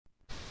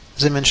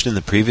As I mentioned in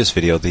the previous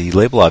video, the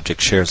label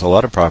object shares a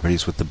lot of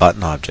properties with the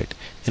button object.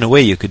 In a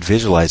way, you could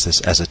visualize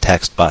this as a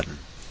text button.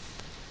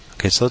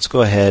 Okay, so let's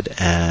go ahead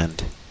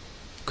and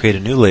create a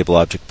new label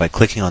object by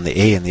clicking on the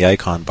A in the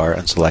icon bar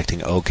and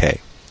selecting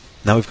OK.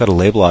 Now we've got a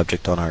label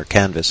object on our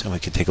canvas and we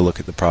can take a look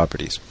at the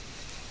properties.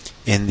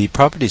 In the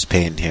properties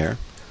pane here,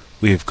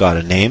 we've got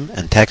a name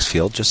and text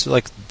field just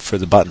like for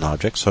the button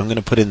object. So I'm going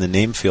to put in the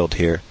name field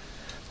here,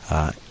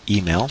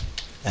 email,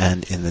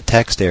 and in the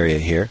text area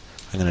here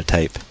I'm going to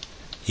type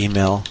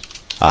email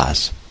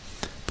us.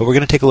 But we're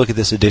going to take a look at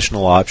this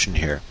additional option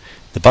here.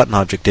 The button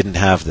object didn't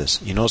have this.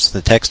 You notice in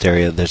the text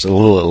area there's a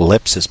little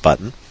ellipsis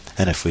button,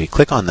 and if we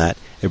click on that,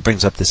 it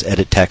brings up this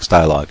edit text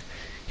dialog.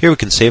 Here we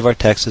can save our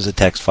text as a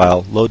text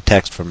file, load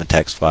text from a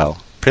text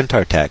file, print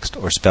our text,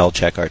 or spell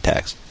check our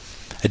text.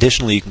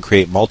 Additionally, you can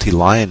create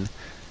multi-line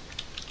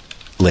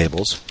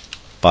labels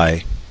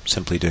by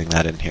simply doing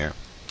that in here.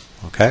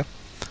 Okay?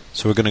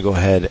 So we're going to go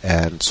ahead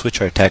and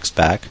switch our text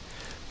back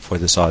for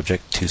this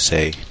object to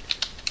say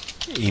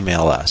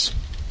email us.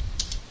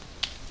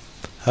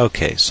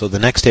 Okay, so the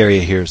next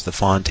area here is the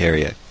font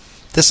area.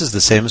 This is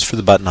the same as for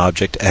the button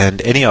object, and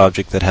any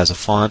object that has a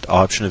font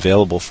option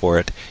available for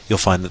it, you'll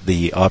find that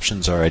the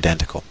options are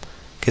identical.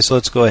 Okay, so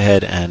let's go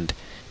ahead and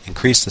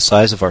increase the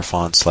size of our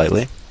font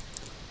slightly,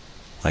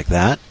 like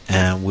that,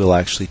 and we'll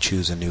actually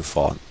choose a new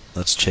font.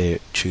 Let's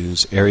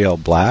choose Arial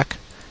Black,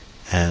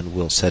 and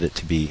we'll set it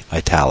to be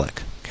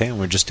italic. Okay, and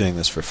we're just doing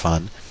this for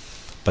fun,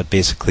 but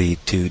basically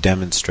to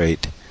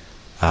demonstrate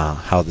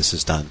how this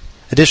is done.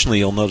 Additionally,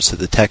 you'll notice that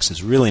the text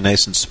is really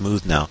nice and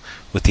smooth now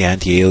with the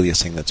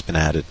anti-aliasing that's been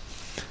added.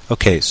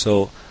 Okay,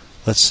 so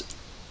let's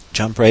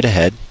jump right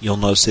ahead. You'll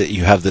notice that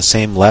you have the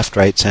same left,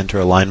 right, center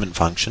alignment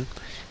function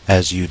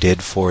as you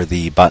did for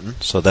the button.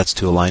 So that's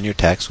to align your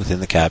text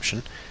within the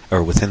caption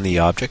or within the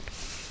object.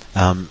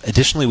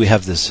 Additionally, we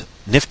have this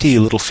nifty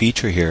little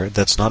feature here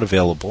that's not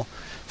available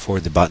for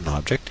the button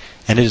object,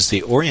 and it is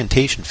the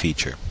orientation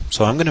feature.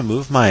 So I'm going to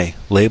move my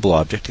label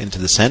object into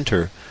the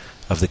center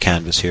of the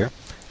canvas here,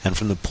 and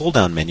from the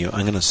pull-down menu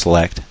I'm going to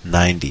select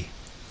 90.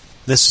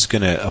 This is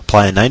going to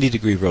apply a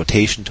 90-degree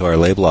rotation to our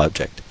label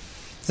object.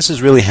 This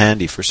is really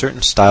handy for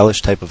certain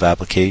stylish type of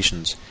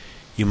applications.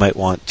 You might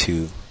want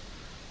to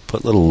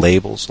put little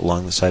labels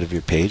along the side of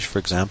your page, for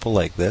example,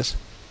 like this,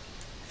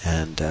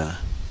 and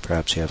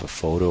perhaps you have a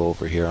photo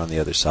over here on the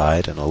other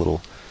side and a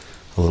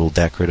little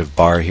decorative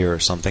bar here or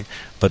something.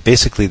 But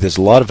basically there's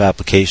a lot of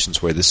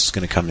applications where this is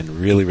going to come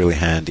in really, really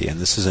handy, and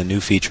this is a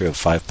new feature of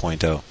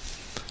 5.0.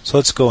 So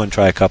let's go and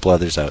try a couple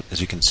others out. As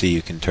you can see,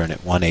 you can turn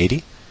it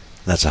 180,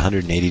 that's a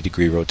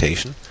 180-degree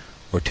rotation,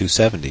 or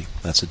 270,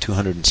 that's a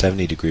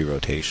 270-degree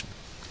rotation.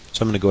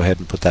 So I'm going to go ahead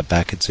and put that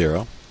back at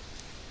 0,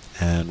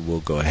 and we'll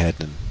go ahead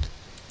and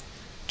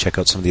check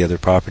out some of the other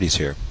properties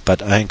here.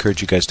 But I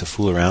encourage you guys to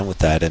fool around with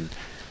that and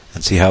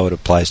see how it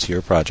applies to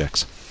your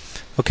projects.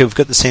 Okay, we've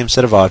got the same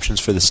set of options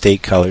for the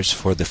state colors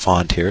for the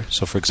font here.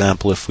 So for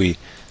example, if we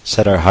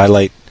set our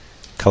highlight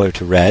color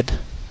to red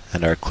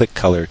and our click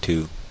color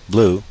to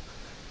blue,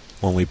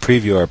 when we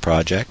preview our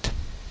project,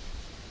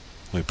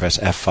 we press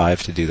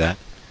F5 to do that,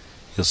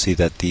 you'll see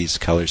that these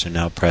colors are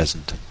now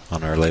present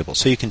on our label.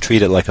 So you can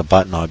treat it like a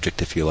button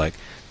object if you like.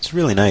 It's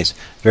really nice.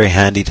 Very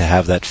handy to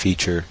have that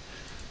feature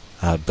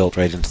built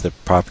right into the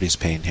properties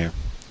pane here.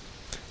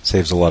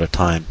 Saves a lot of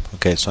time.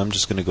 Okay, so I'm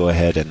just going to go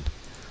ahead and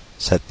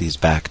set these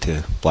back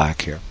to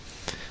black here.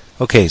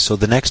 Okay, so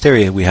the next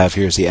area we have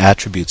here is the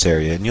attributes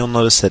area, and you'll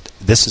notice that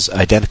this is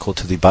identical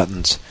to the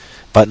button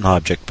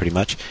object pretty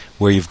much,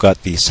 where you've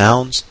got the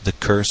sounds, the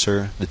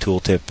cursor, the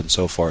tooltip, and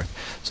so forth.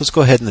 So let's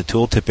go ahead in the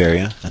tooltip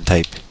area and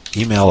type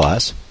email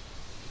us,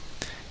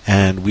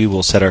 and we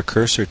will set our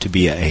cursor to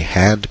be a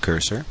hand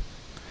cursor,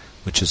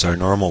 which is our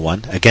normal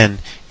one. Again,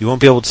 you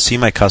won't be able to see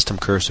my custom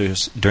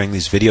cursors during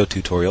these video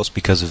tutorials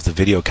because of the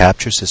video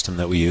capture system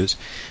that we use,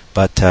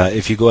 but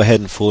if you go ahead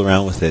and fool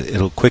around with it,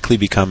 it'll quickly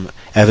become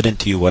evident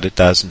to you what it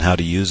does and how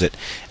to use it,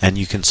 and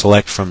you can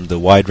select from the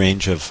wide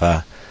range of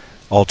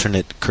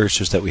alternate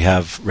cursors that we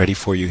have ready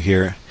for you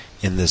here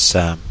in this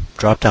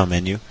drop-down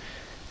menu.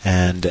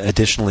 And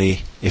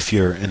additionally, if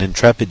you're an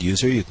intrepid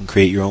user, you can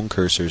create your own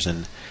cursors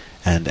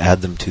and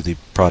add them to the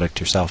product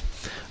yourself.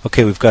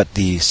 Okay, we've got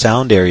the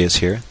sound areas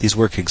here. These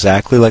work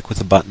exactly like with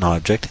the button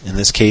object. In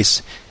this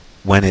case,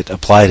 when it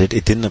applied it,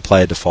 it didn't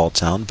apply a default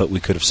sound, but we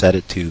could have set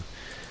it to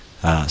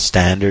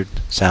standard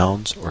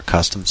sounds or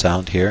custom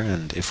sound here,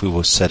 and if we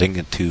were setting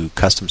it to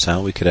custom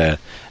sound, we could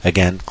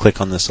again click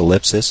on this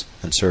ellipsis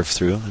and surf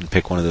through and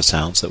pick one of the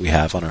sounds that we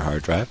have on our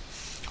hard drive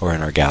or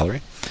in our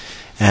gallery,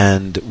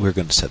 and we're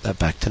going to set that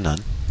back to none.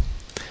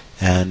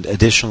 And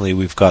additionally,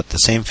 we've got the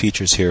same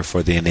features here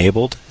for the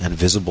enabled and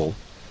visible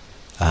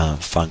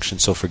function.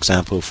 So for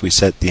example, if we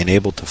set the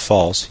enabled to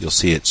false, you'll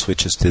see it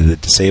switches to the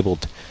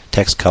disabled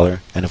text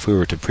color, and if we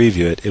were to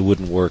preview it, it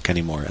wouldn't work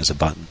anymore as a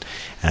button,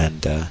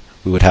 and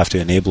we would have to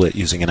enable it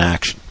using an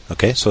action.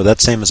 Okay, so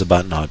that's same as a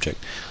button object.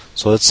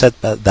 So let's set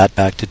that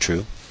back to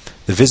true.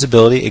 The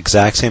visibility,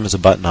 exact same as a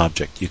button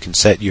object. You can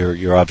set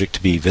your object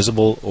to be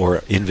visible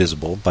or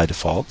invisible by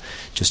default,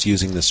 just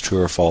using this true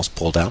or false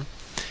pull down.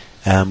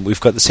 We've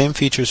got the same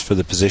features for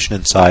the position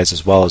and size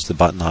as well as the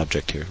button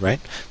object here, right?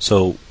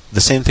 So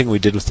the same thing we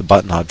did with the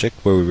button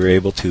object, where we were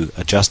able to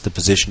adjust the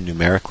position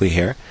numerically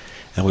here,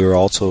 and we were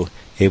also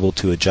able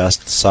to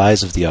adjust the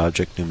size of the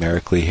object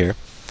numerically here.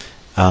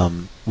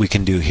 We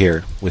can do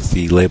here with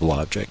the label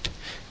object.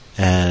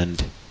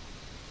 And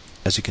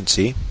as you can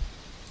see,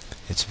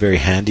 it's a very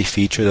handy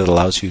feature that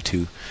allows you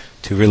to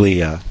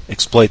really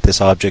exploit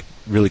this object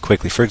really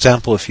quickly. For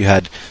example, if you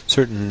had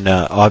certain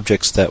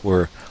objects that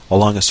were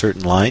along a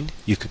certain line,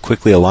 you could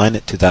quickly align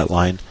it to that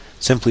line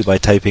simply by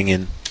typing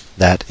in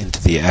that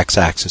into the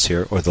x-axis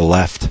here, or the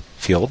left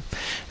field.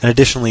 And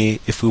additionally,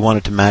 if we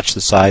wanted to match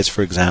the size,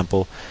 for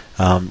example,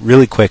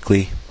 really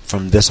quickly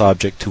from this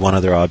object to one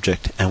other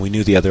object, and we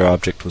knew the other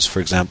object was,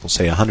 for example,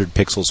 say 100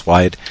 pixels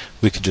wide,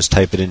 we could just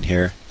type it in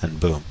here and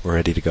boom, we're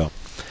ready to go.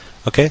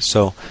 Okay,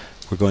 so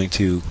we're going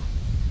to,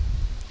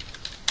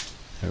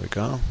 there we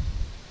go.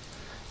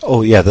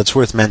 Oh yeah, that's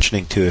worth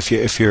mentioning too.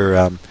 If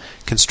you're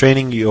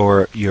constraining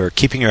you're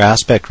keeping your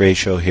aspect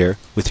ratio here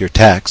with your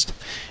text,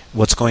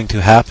 what's going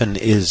to happen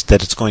is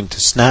that it's going to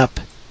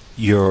snap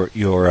your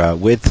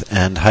width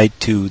and height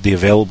to the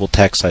available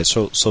text size.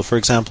 So for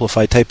example, if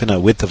I type in a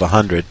width of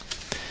 100,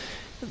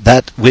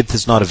 that width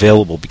is not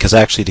available because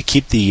actually to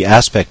keep the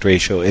aspect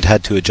ratio it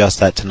had to adjust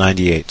that to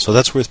 98. So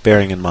that's worth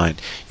bearing in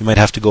mind. You might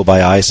have to go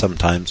by eye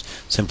sometimes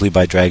simply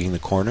by dragging the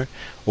corner,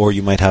 or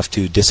you might have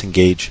to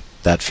disengage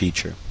that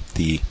feature,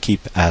 the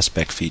keep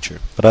aspect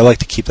feature. But I like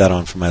to keep that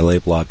on for my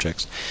label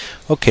objects.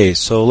 Okay,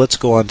 so let's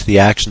go on to the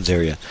actions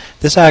area.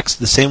 This acts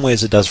the same way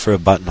as it does for a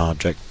button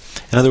object.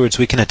 In other words,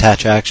 we can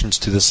attach actions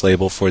to this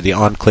label for the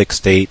on-click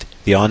state,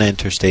 the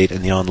on-enter state,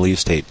 and the on-leave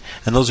state.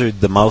 And those are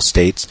the mouse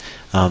states,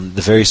 the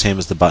very same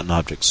as the button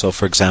object. So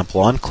for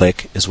example,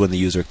 on-click is when the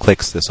user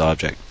clicks this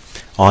object.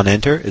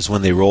 On-enter is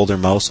when they roll their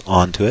mouse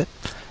onto it,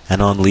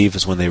 and on-leave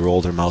is when they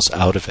roll their mouse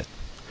out of it.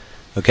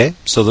 Okay,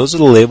 so those are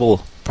the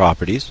label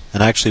properties,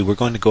 and actually we're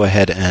going to go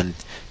ahead and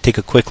take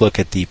a quick look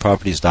at the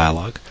properties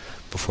dialog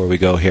before we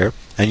go here,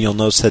 and you'll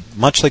notice that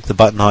much like the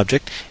button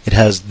object, it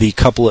has the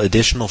couple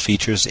additional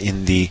features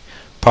in the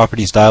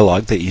properties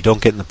dialog that you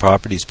don't get in the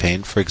properties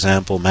pane. For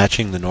example,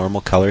 matching the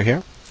normal color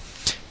here,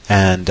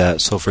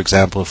 and so for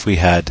example, if we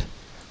had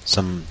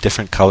some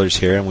different colors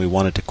here and we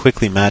wanted to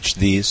quickly match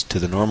these to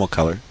the normal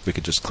color, we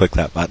could just click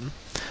that button.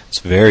 It's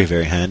very,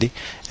 very handy.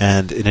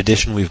 And in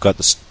addition, we've got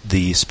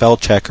the spell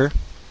checker,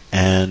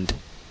 and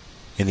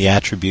in the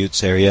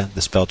attributes area,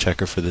 the spell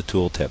checker for the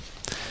tooltip.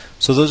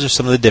 So those are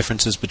some of the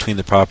differences between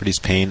the properties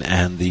pane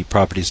and the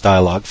properties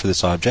dialog for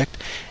this object,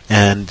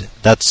 and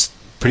that's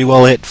pretty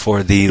well it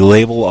for the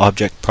label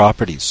object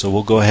properties. So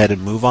we'll go ahead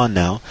and move on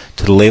now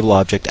to the label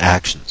object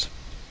actions.